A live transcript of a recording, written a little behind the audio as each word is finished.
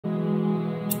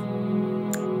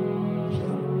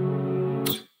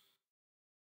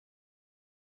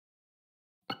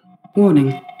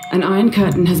Warning. An iron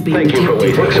curtain has been Thank you for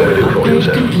detected. waiting, sir.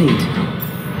 Upgrade complete.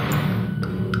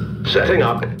 Setting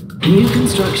up. New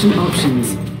construction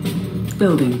options.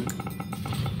 Building.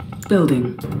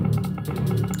 Building.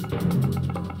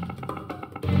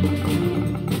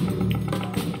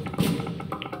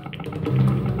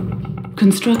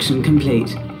 Construction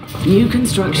complete. New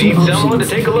construction Need options. someone to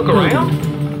take a look Building.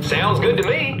 around? Sounds good to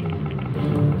me.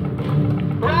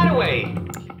 Right away.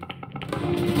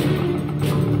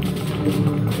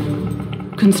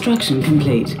 Construction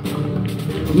complete.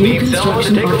 New Need someone to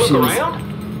construction take a look options.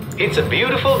 around? It's a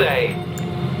beautiful day.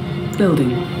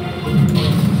 Building.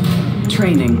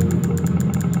 Training.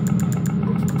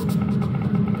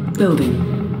 Building.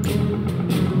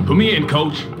 Put me in,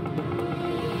 coach.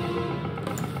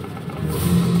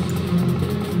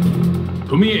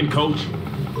 Put me in, coach.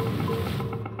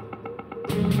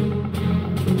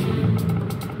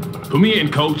 Put me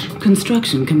in, coach.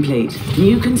 Construction complete.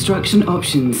 New construction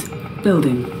options.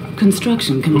 Building.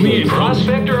 Construction Put me complete. in, coach.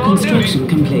 Prospector on duty. Construction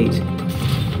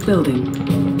complete. Building.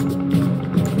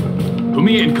 Put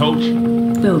me in, coach.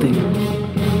 Building.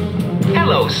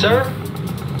 Hello, sir.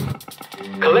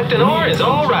 Collecting ore is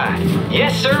all right.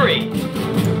 Yes, sirree.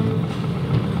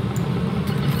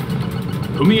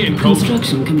 Put me in, coach.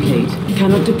 Construction complete.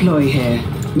 Cannot deploy here.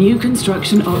 New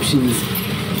construction options.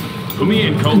 Put me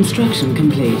in, coach. Construction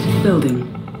complete. Building.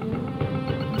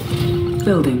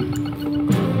 Building.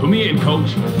 Put me in,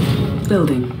 coach.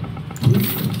 Building.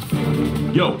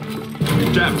 Yo,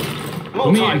 jam.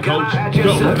 Put me in, coach.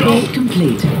 Go, go. Upgrade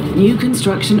complete. New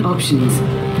construction options.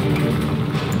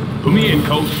 Put me in,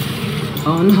 coach.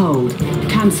 On hold.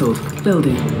 Cancelled.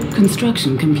 Building.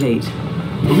 Construction complete.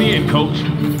 Put me in, coach.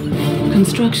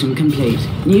 Construction complete.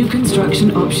 New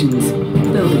construction options.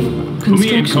 Building. Put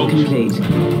me in, Construction coach.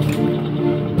 complete.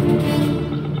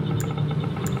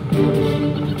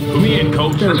 Put me in,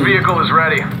 coach. Building. Vehicle is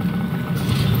ready.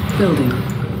 Building.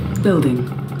 Building.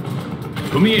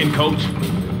 Put me in, coach.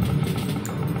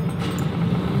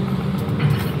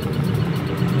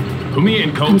 Put me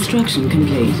in, coach. Construction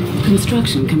complete.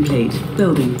 Construction complete.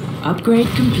 Building. Upgrade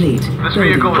complete. This Building.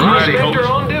 vehicle is ready. Prospector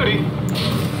on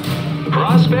duty.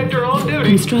 Prospector on duty.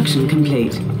 Construction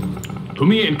complete. Put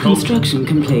me in, coach. Construction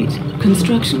complete.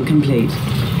 Construction complete.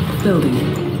 Building.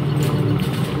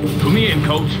 Put me in,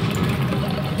 coach.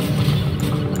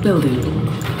 Building.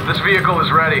 This vehicle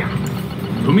is ready.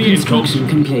 Put me in, coach. Construction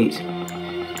complete.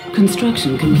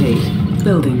 Construction complete.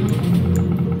 Building.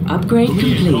 Upgrade Put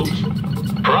me in, complete.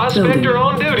 coach. Prospector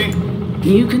on duty.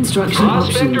 New construction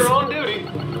options. Prospector on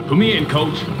duty. Put me in,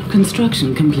 coach.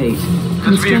 Construction complete.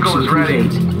 This vehicle Construction is ready.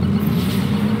 complete.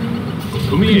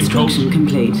 Put me in, coach. Construction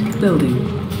complete. Building.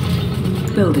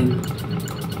 Building.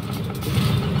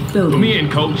 Put Building. me in,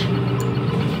 coach.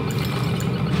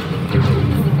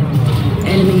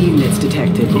 Enemy units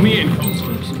detected. Put me in, coach.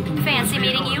 Construction complete. Fancy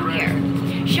meeting you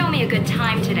here. Show me a good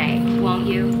time today, won't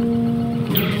you?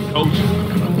 Coach.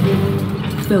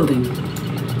 Building.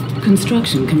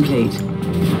 Construction complete.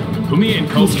 Put me in,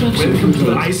 coach. Construction complete.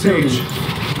 Building.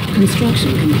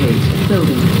 Construction complete.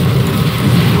 Building.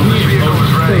 Put me in, Vehicle coach.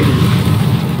 is ready. Building.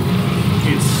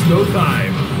 It's snow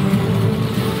time.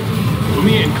 Put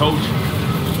me in, coach.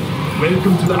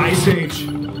 Welcome to the Ice Age.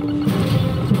 Put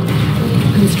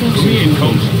Construction me in,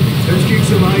 coach. Let's kick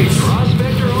some ice.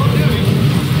 Prospector on duty.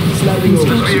 Slapping over.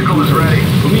 This vehicle is ready.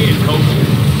 Put me in, coach.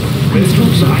 Welcome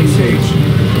to the Ice Age.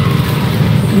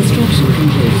 Construction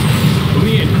complete. Put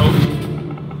me in, coach.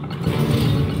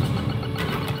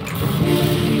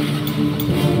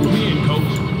 Put me in,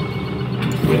 coach.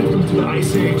 Welcome to the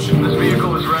Ice Age. This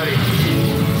vehicle is ready.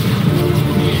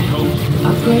 Put me in, coach.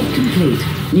 Upgrade complete.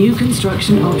 New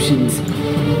construction options.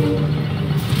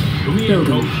 Put me in,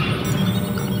 Building. coach.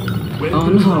 Welcome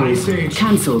On to the hold. Ice Age.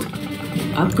 Cancelled.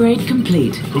 Upgrade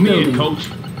complete. Put me in, Building. coach.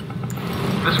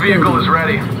 This vehicle is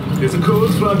ready. There's a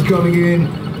cold front coming in.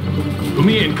 Put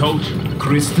me in, coach.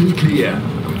 Crystal clear.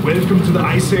 Welcome to the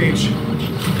Ice Age.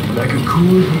 Like a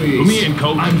cool breeze. Put me in,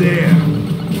 coach. I'm there.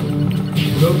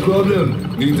 No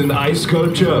problem. Need an ice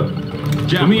sculpture.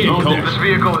 Put me in, coach. This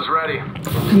vehicle is ready.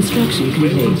 Construction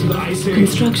Welcome to complete. the Ice Age.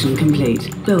 Construction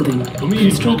complete. Building. me in,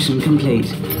 Construction complete.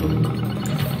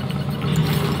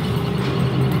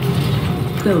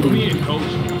 Put me Building. in,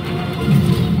 coach.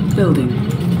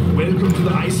 Building. Welcome to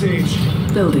the Ice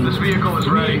Age. Building. This vehicle is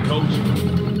Put me ready. in, coach.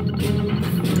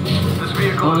 This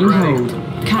vehicle On is ready. hold.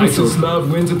 I Cancelled. just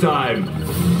love wintertime.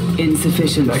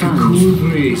 Insufficient Like a funds. cool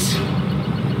breeze.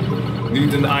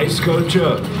 Need an ice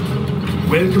sculpture.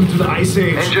 Welcome to the Ice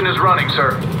Age. Engine is running,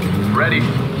 sir. Ready.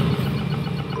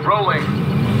 Rolling.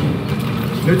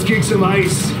 Let's kick some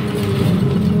ice.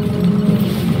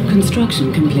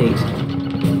 Construction complete.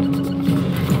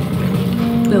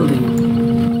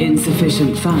 Building.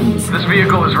 Insufficient funds. This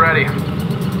vehicle is ready.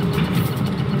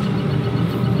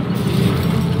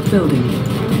 Building.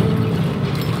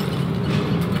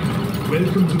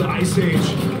 Welcome to the Ice Age.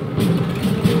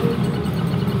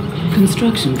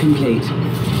 Construction complete.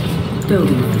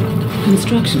 Building.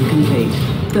 Construction complete.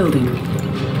 Building.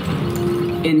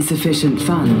 Insufficient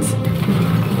funds.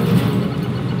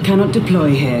 Cannot deploy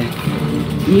here.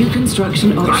 New construction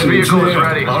This options. vehicle is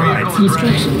ready. All right. This vehicle is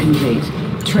ready. Construction complete.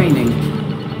 Training.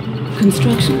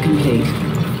 Construction complete.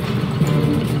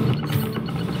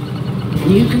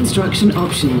 New construction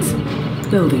options.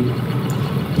 Building.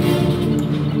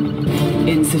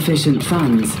 Insufficient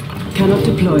funds. Cannot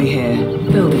deploy here.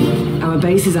 Building. Our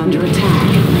base is under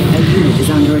attack. A unit is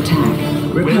under attack.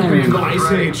 Welcome to the Repairing.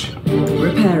 Ice Age.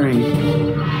 Repairing.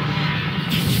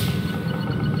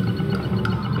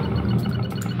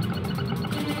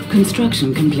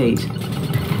 Construction complete.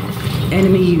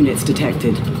 Enemy units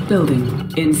detected.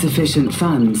 Building. Insufficient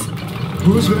funds.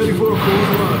 Who's ready for a cold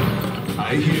run?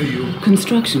 I hear you.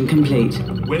 Construction complete.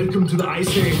 Welcome to the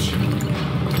Ice Age.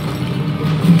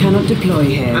 Cannot deploy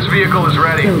here. This vehicle is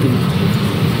ready. Building.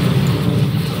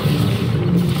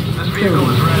 This vehicle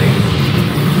is ready.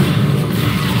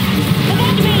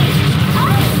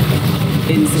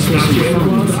 Insufficient Welcome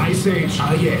to funds. the Ice Age.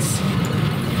 Ah, yes.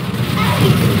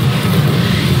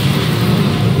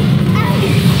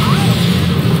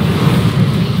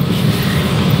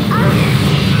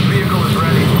 This vehicle is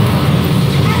ready.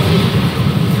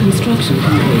 Construction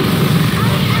complete.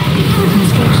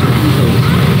 Construction complete.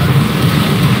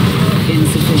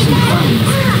 Insufficient funds.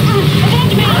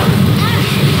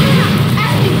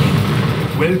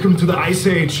 Welcome to the Ice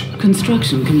Age.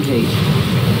 Construction complete.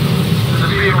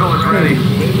 This vehicle is ready.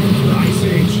 Welcome to the Ice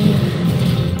Age.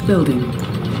 Building.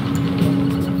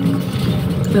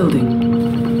 Building.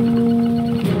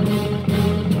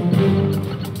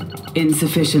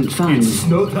 Insufficient funds. It's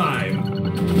no time.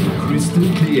 Crystal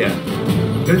clear.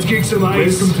 Let's kick some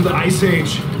ice. Welcome to the Ice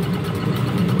Age.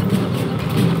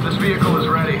 This vehicle is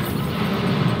ready.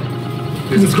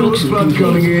 There's a cold Construction front complete.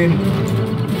 coming in.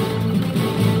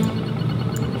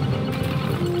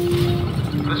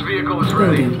 This vehicle is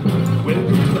ready. Building.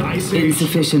 Welcome to the Ice Age.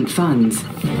 Insufficient funds.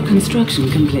 Construction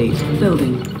complete.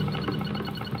 Building.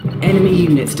 Enemy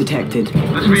units detected.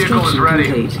 This vehicle is Construction ready.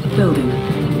 complete. Building.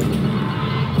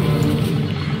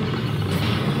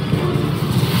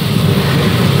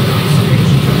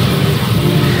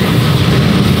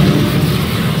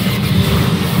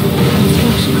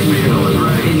 Construction complete.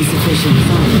 Insufficient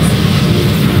funds.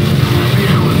 This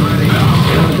vehicle is ready.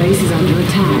 Our base is under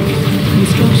attack.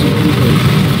 Construction complete.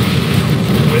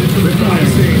 Welcome to the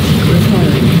Ice Age.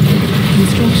 Repairing.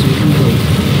 Construction complete.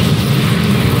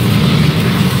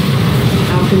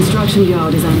 Our construction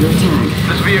yard is under attack.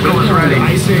 This vehicle is ready.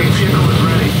 Ice This Age. vehicle is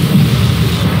ready.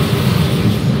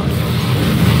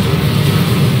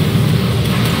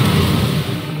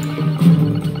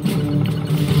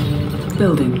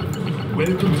 Building.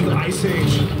 Welcome to the Ice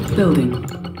Age. Building.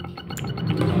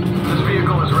 This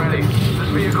vehicle is ready. This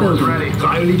vehicle is Building. ready.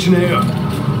 Try Legionnaire.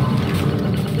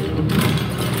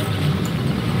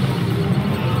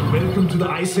 Welcome to the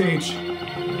Ice Age.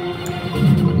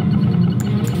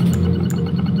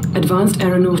 Advanced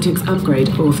aeronautics upgrade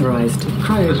authorized. This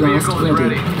Cryoblast vehicle is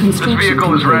ready. ready. Construction This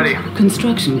vehicle is complete. ready.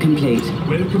 Construction complete.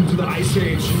 Welcome to the Ice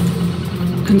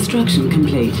Age. Construction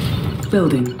complete.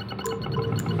 Building.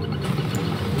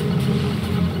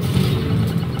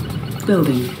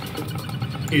 Building.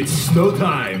 It's snow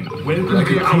time. Welcome This to the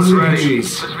vehicle Ice is ready.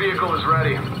 Ages. This vehicle is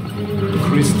ready.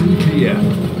 Crystal clear.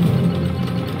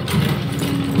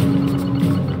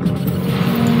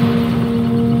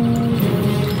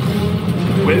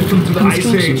 Welcome to the Ice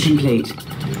Construction Age. complete.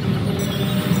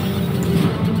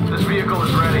 This vehicle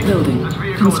is ready. Building. This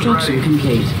vehicle Construction is ready.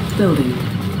 complete. Building.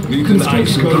 Need an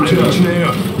ice Construction culture. complete.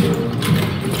 Legionnaire.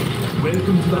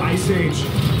 Welcome to the Ice Age.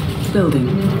 Building.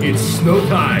 It's snow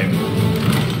time.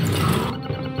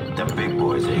 The big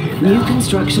boys are here New now.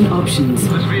 construction options.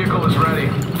 This vehicle is ready.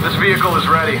 This vehicle is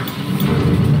ready.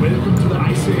 Welcome to the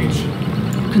Ice Age.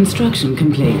 Construction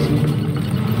complete.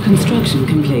 Construction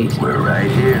complete. We're right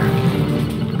here.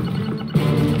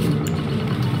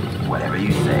 Whatever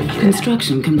you say, kid.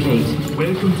 Construction complete.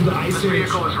 Welcome to the Ice This Age.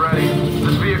 vehicle is ready.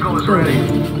 This vehicle is ready.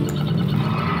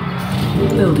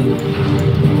 Building.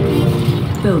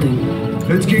 Building.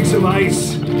 Let's kick some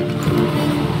ice.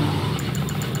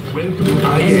 Welcome to the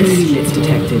Ice Enemy Age. units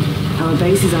detected. Our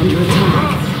base is under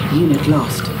attack. Unit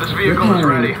lost. This vehicle is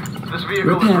ready. This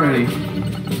vehicle is ready.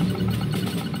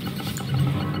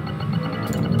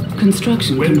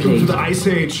 Construction Welcome to complete. the Ice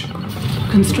Age.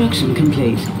 Construction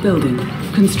complete. Building.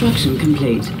 Construction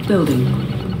complete. Building.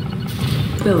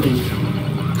 Building.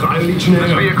 Legionnaire.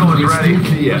 This vehicle is ready.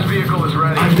 Clear. This vehicle is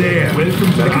ready. I'm there.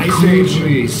 Welcome to the Ice Age,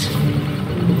 please.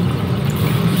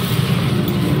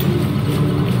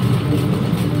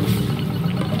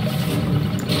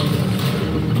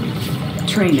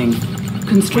 Training.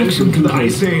 Construction Welcome to the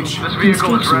complete. Ice Age. This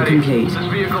vehicle is Construction ready. complete.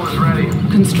 This vehicle is ready.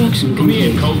 Construction Come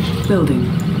in, complete. coach. Building.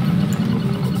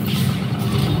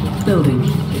 Building.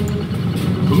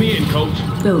 Come in,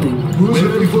 coach. Building. Who's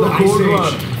ready for the Ice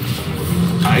Age?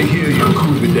 I hear you. I'm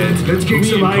cool with that. Let's kick Come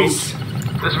some in, ice.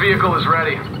 This vehicle is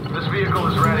ready. This vehicle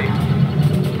is ready.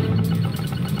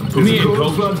 Come There's a in, cold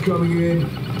coach. front coming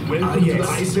in. Welcome to the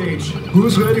Ice Age.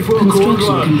 Who's ready for a cold Construction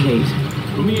run? complete.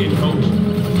 Come in, coach.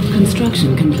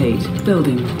 Construction complete.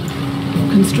 Building.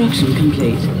 Construction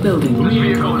complete. Building. This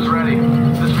vehicle is ready.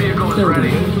 This vehicle is Building.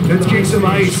 ready. Let's kick some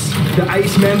ice. The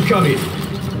Iceman coming.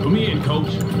 Come in,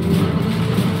 coach.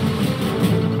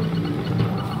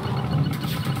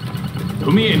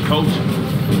 Come in, coach.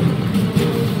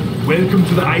 Welcome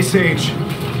to the Ice Age.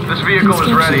 This vehicle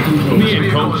is ready. Construction This complete.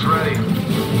 vehicle is ready.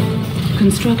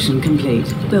 Construction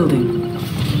complete. Building.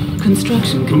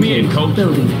 Construction Come in, complete. coach.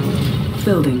 Building.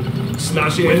 Building.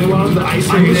 Snash anyone to the Ice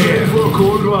Age. I'm ready for a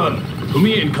cold run. Come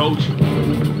in, coach.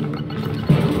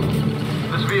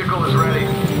 This vehicle is ready.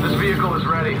 This vehicle is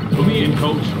ready. Come in,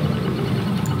 coach.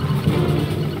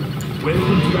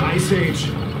 Welcome to the Ice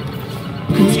Age.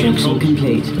 Construction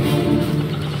complete.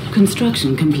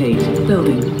 Construction complete.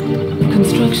 Building.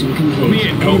 Construction complete. Come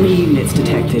in, coach. Enemy units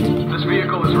detected. This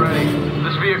vehicle is ready.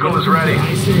 This vehicle is ready.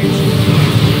 Ice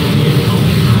Age.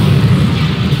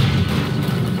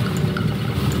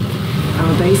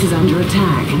 Our base is under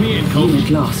attack. Come in, coach. Unit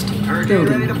lost.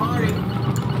 Building.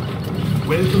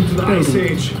 Welcome to the Ice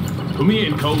Building. Age. Come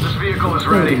in, coach. This vehicle is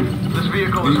ready. Building. This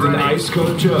vehicle is Lead an ready. ice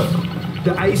sculpture.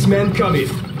 The Iceman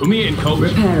cometh. Come in, coach.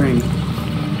 Repairing.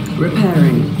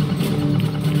 Repairing.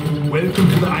 Welcome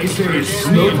to the Ice Age.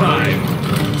 Snow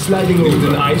time. Sliding over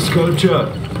an ice sculpture.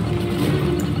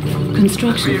 This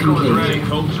Construction vehicle is complete. ready.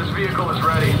 Coach. This vehicle is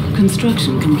ready.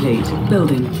 Construction complete.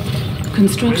 Building.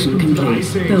 Construction Welcome to the complete.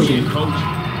 Ice Age. Come Building. in,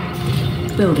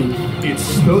 coach. Building. It's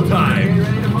snow time.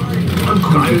 I'm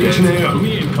cool, Legionnaire. Come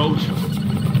in, coach.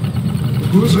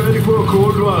 Who's ready for a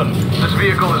cold run? This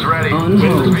vehicle is ready. On This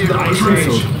hold. vehicle is Ice ready.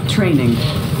 Age. Cancel. Training.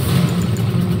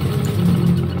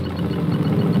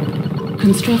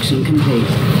 Construction complete.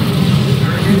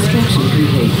 Construction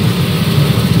complete.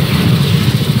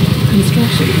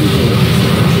 Construction complete.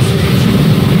 This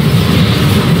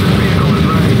vehicle is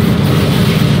ready.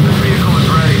 This vehicle is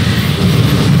ready.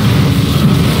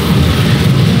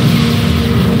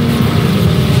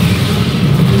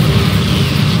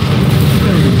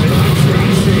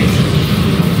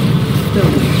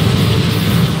 Building.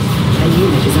 A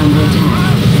unit is under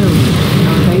attack. Building.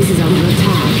 Our base is under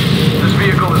attack. This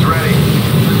vehicle is ready.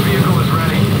 This vehicle is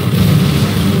ready.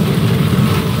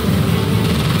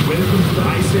 Welcome to the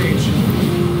Ice Age.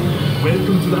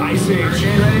 Welcome to the Ice Age.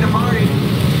 Ready to party.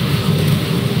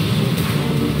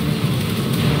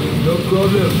 No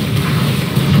problem.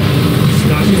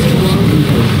 Snash anyone.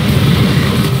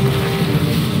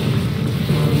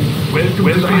 Welcome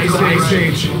to the Ice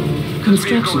Age.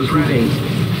 Construction complete.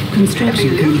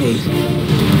 Construction complete.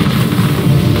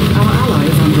 Our ally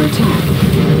is under attack.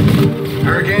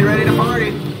 Hurricane ready to party.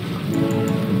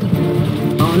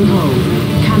 On hold.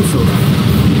 Cancelled.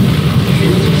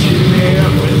 Legionnaire.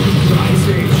 Welcome to the Ice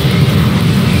Age.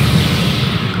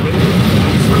 Welcome to the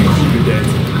Ice Age. Cool with that.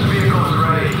 This vehicle is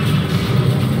ready.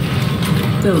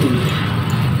 Building.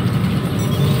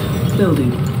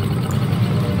 Building.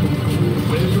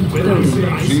 Welcome to the Building.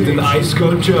 Ice Age. Lead an ice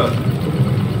sculpture.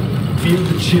 Feel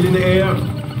the chill in the air.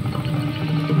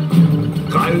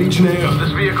 Legionnaire.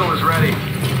 This vehicle is ready.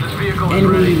 This vehicle is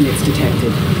Enemy ready. units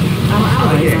detected. Our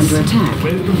ally is Yes. under attack.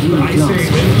 Welcome to the Unit Ice lost. Age.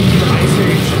 Welcome to the Ice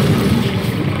Age.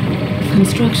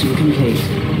 Construction complete.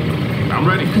 I'm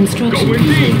ready. Construction Go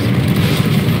complete. indeed.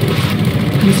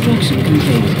 Construction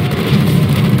complete.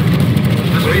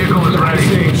 This vehicle is ready.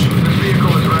 Ice Age. This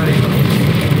vehicle is ready.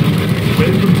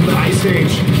 Welcome to the Ice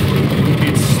Age.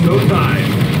 It's snow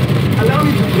time. Allow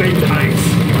me to break the ice.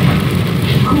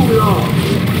 Cool it off.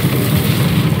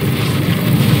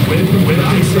 Welcome to the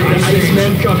Ice Age. The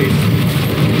Iceman coming.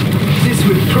 This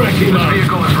will crack him This up.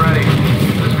 vehicle is ready.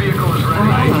 This vehicle is Our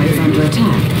ready. ally is under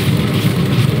attack.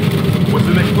 What's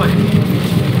the next play?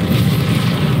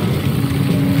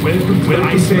 Welcome to the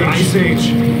Ice Age.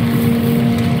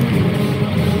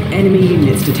 Enemy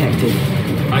units detected.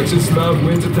 I just love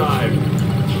winter time.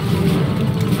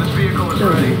 This vehicle is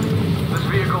ready. This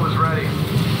vehicle is ready.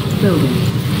 Building.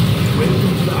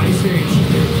 Welcome to the Ice Age.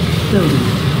 Building.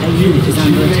 A unit is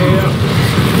under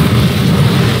attack.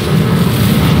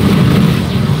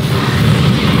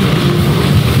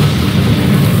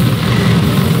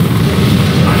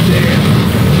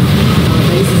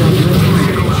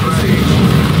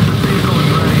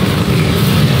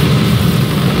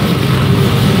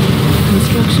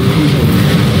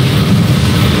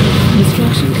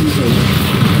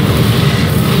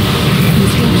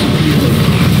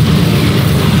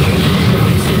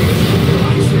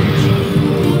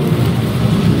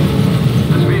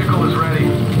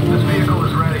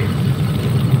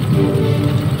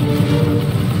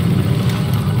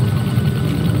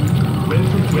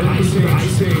 When I say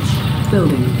Ice Age.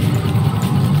 Building.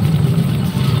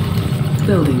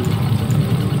 Building.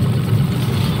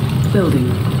 Building.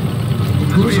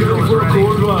 Who's ready for a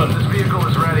cold one? This vehicle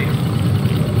is ready.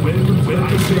 When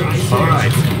I say Ice Age. All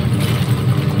right.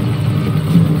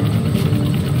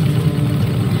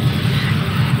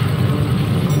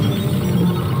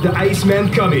 The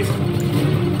Iceman cometh.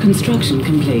 Construction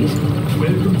complete.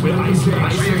 When I say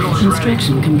Ice This Age. vehicle is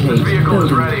Construction ready. complete. This vehicle is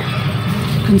Building. ready.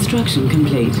 Construction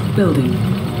complete. Building.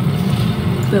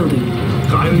 Building.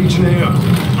 Legionnaire.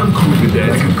 I'm cool with that.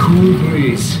 Like a cool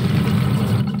breeze.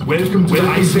 Welcome to the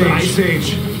Ice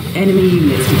Age. Enemy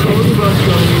units Cold detected. bus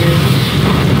coming in.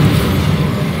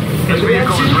 This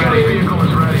vehicle is ready. Vehicle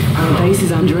is ready. Our base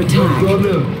is under No attack.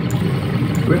 problem.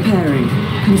 Repairing.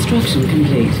 Construction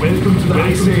complete. Welcome to the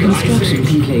Ice Age. Construction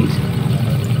complete.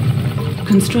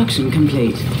 Construction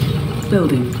complete.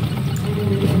 Building.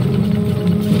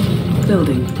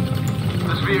 Building.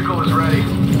 This vehicle is ready.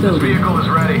 This Building. vehicle is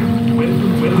ready.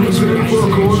 When I say ready for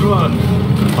a cold one.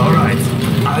 All right.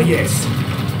 Ah, yes.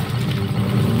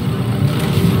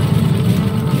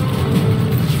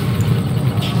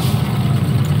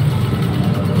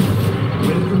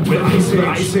 When I say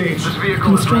Ice Age. This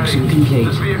vehicle is ready. Construction complete.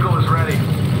 This vehicle is ready.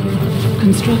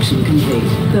 Construction complete.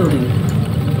 Building.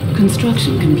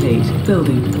 Construction complete.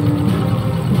 Building.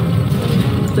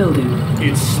 Building.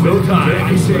 It's no time.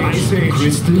 Ice Age.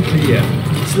 Crystal clear.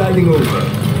 Sliding over.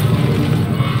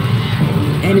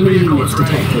 Enemy Vehicle units is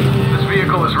ready. detected. This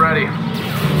vehicle is ready.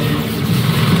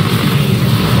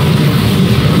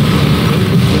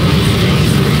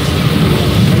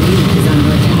 A unit is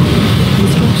under attack.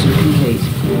 Construction complete.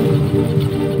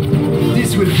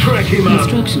 This will crack him up.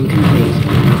 Construction complete.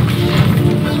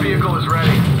 This vehicle is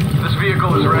ready. This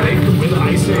vehicle is ready. With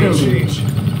Ice Age.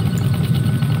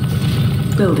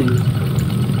 Building.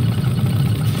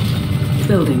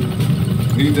 Building.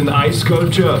 Need an ice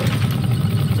sculpture.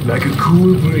 Like a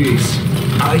cool breeze.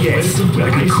 Ah yes,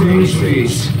 like a cool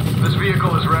breeze. This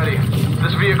vehicle is ready.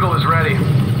 This vehicle is ready.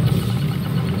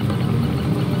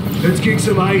 Let's kick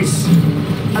some ice.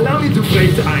 Allow me to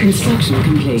break the ice. Construction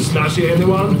complete. Smash it,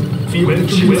 anyone? Feel the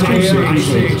chill Construction air. Ice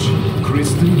complete. Age.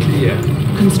 Crystal clear.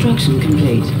 Construction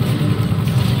complete.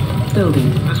 Building.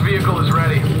 This vehicle is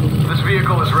ready. This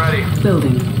vehicle is ready.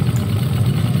 Building.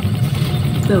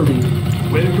 Building.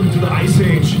 Welcome to the Ice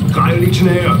Age.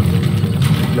 Legionnaire.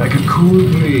 Like a cool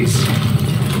breeze.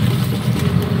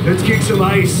 Let's kick some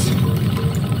ice.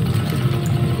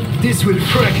 This will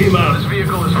crack him This up.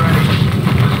 vehicle is ready.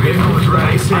 This vehicle is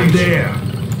ready. Ice Age. I'm there.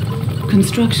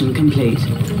 Construction complete.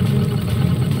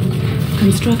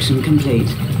 Construction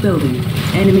complete. Building.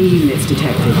 Enemy units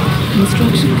detected.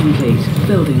 Construction complete.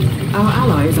 Building. Our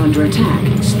ally is under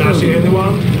attack. Smash it, Building.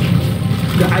 anyone?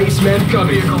 The Iceman This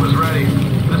coming. vehicle is ready.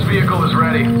 This vehicle is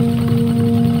ready.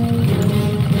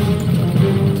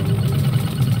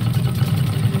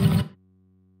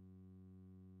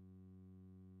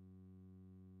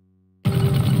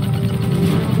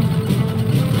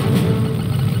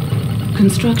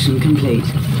 Construction complete.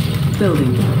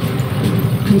 Building.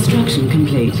 Construction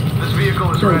complete. This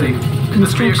vehicle is ready. Building.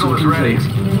 This Construction vehicle is ready.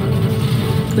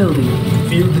 complete. Building.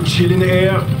 Feel the chill in the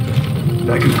air.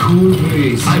 Like a cool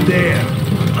breeze. I'm there.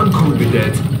 I'm cool with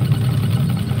that.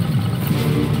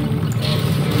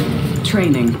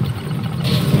 Training.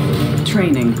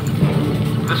 Training.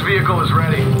 This vehicle is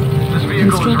ready. This vehicle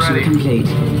is Construction ready. complete.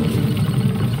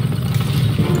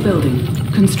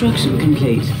 Building. Construction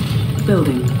complete.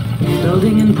 Building.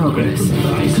 Building in progress.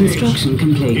 Construction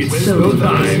complete. It's no Building.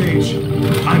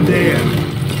 time. I'm there.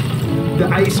 The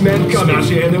Iceman coming.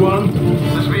 Smash it, anyone?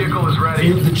 This vehicle is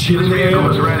ready. Feel the chill This in the vehicle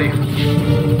air. is ready.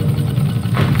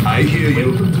 I hear you.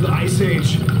 Welcome to the Ice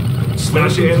Age.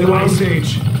 Smash it, anyone? Ice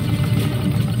Age.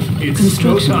 It's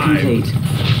Construction no time. complete.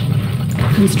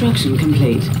 Construction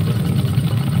complete.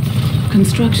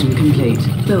 Construction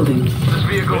complete. Building. This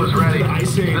vehicle is ready.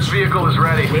 Ice Age. This vehicle is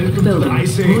ready. Welcome to Building. the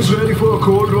Ice Age. Who's ready for a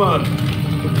cold one?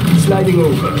 Sliding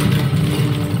over.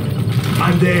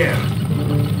 I'm there.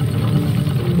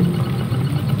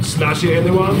 Smash it,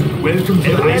 anyone? Welcome to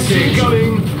the Ice Age.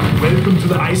 Coming. Welcome to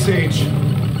the Ice Age.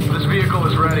 This vehicle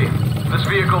is ready. This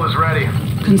vehicle is ready.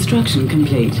 Construction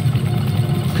complete.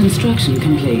 Construction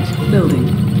complete. Building.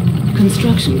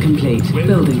 Construction complete. Welcome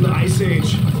Building. to the Ice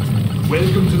Age.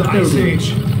 Welcome to the Ice Building.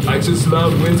 Age. I just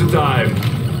love winter time.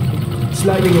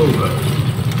 Sliding over.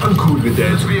 I'm cool with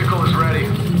This that. vehicle is ready.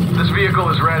 This vehicle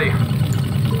is ready.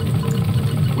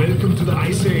 Welcome to the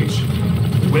Ice Age.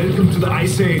 Welcome to the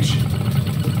Ice Age.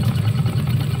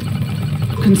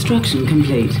 Construction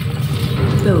complete.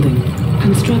 Building.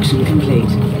 Construction complete.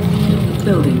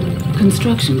 Building.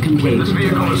 Construction complete. This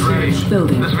vehicle is ready.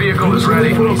 Building. This vehicle is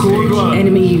ready. For a cold one.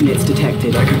 Enemy units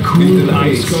detected. Like a cool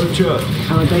ice sculpture.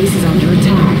 Our base is under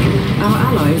attack. Our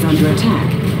ally is under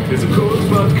attack. There's a cold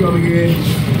front coming in.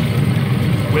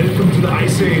 Welcome to the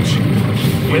Ice Age.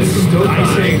 Welcome to the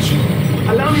Ice Age.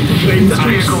 Allow me to play the This ice.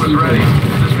 vehicle is ready.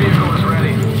 This vehicle is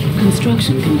ready.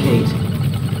 Construction complete.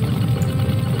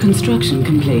 Construction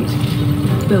complete.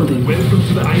 Building. Welcome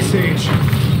to the Ice Age.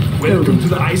 Welcome to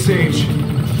the Ice Age.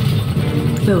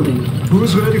 Building.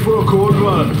 Who's ready for a cold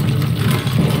one?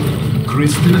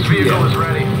 Crystal This vehicle clear. is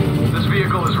ready. This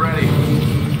vehicle is ready.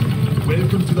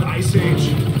 Welcome to the Ice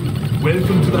Age.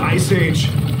 Welcome to the Ice Age.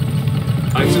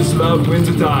 I just love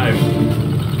wintertime.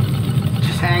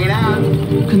 Just hanging out.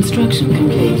 Construction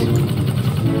complete.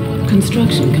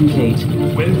 Construction complete.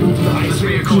 Welcome to the Ice This Age.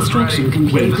 vehicle is Construction ready.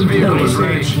 complete. This vehicle is Ice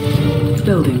ready. Age.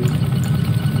 Building.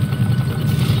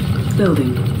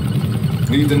 Building.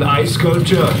 Need an ice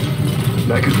sculpture.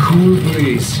 Like a cool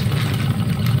breeze.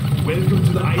 Welcome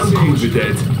to the Ice Age. I'm cool with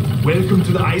that. Welcome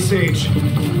to the Ice Age.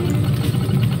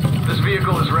 This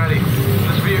vehicle is ready.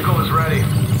 This vehicle is ready.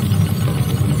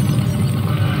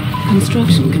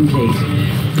 Construction complete.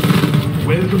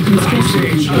 Welcome to the Ice Construction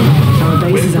Age. complete. Our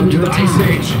base is Welcome under to the Ice attack.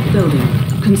 Age.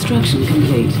 Building. Construction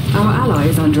complete. Our ally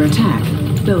is under attack.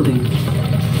 Building.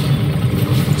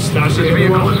 Stash This it,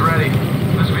 vehicle everyone. is ready.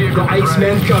 This The vehicle is ready.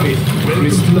 Iceman coming. Welcome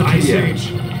to the Ice clear.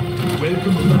 Age.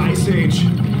 Welcome to the Ice Age.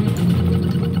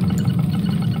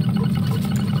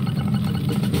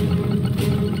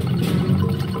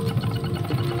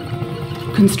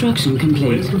 Construction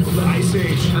complete. Welcome to the Ice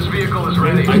Age. This vehicle is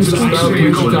ready. I just Construction love This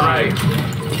vehicle is wintertime.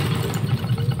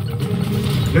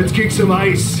 ready. Let's kick some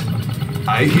ice.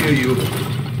 I hear you.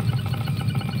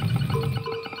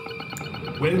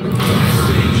 Welcome to the Ice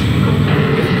Age.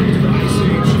 Welcome to the Ice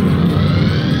Age.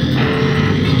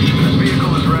 This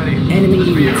vehicle is ready. Enemy This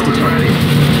units vehicle is detected.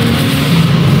 ready.